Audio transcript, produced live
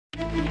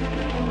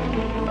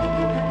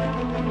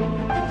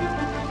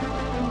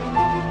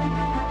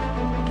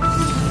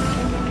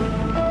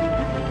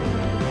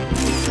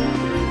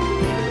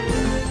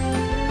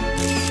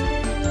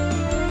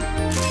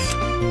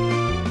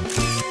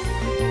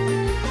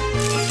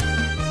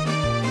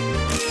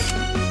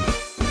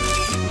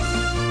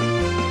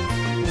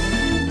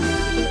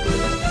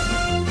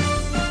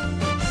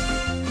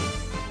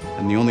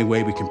And the only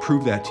way we can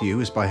prove that to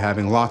you is by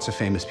having lots of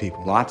famous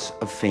people. Lots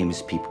of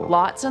famous people.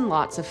 Lots and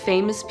lots of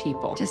famous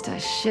people. Just a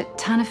shit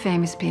ton of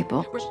famous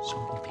people.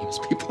 So many famous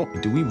people.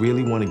 Do we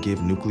really want to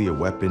give nuclear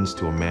weapons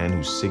to a man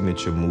whose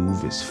signature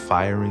move is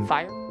firing?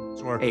 Fire?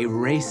 A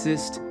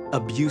racist,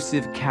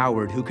 abusive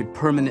coward who could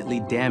permanently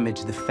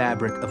damage the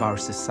fabric of our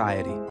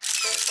society.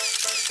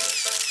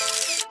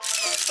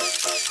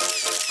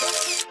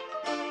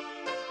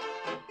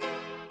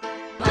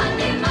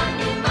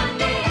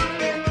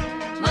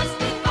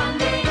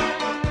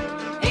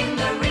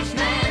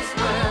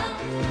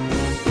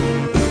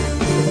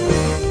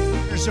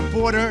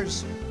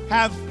 Supporters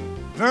have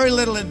very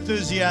little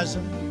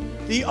enthusiasm.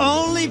 The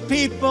only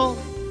people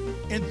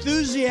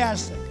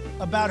enthusiastic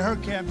about her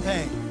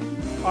campaign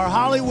are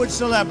Hollywood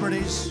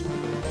celebrities,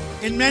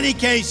 in many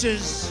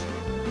cases,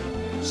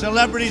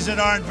 celebrities that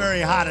aren't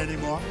very hot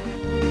anymore.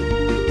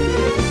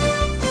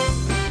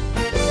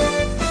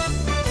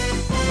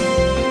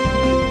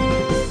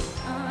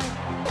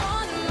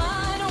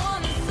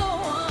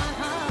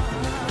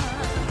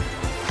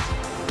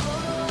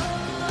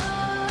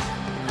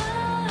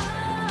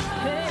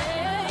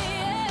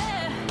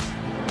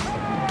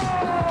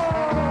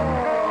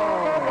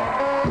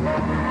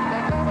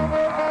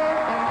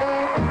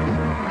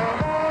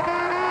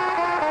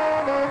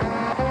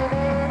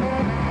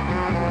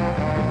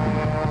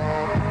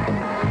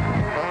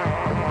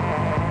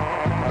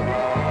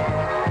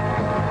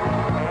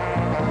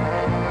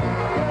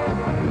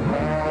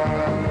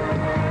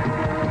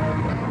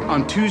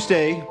 On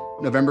Tuesday,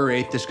 November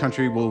 8th, this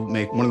country will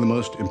make one of the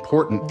most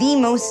important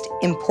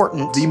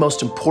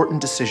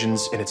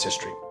decisions in its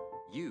history.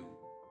 You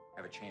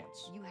have a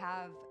chance. You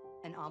have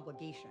an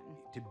obligation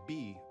to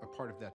be a part of that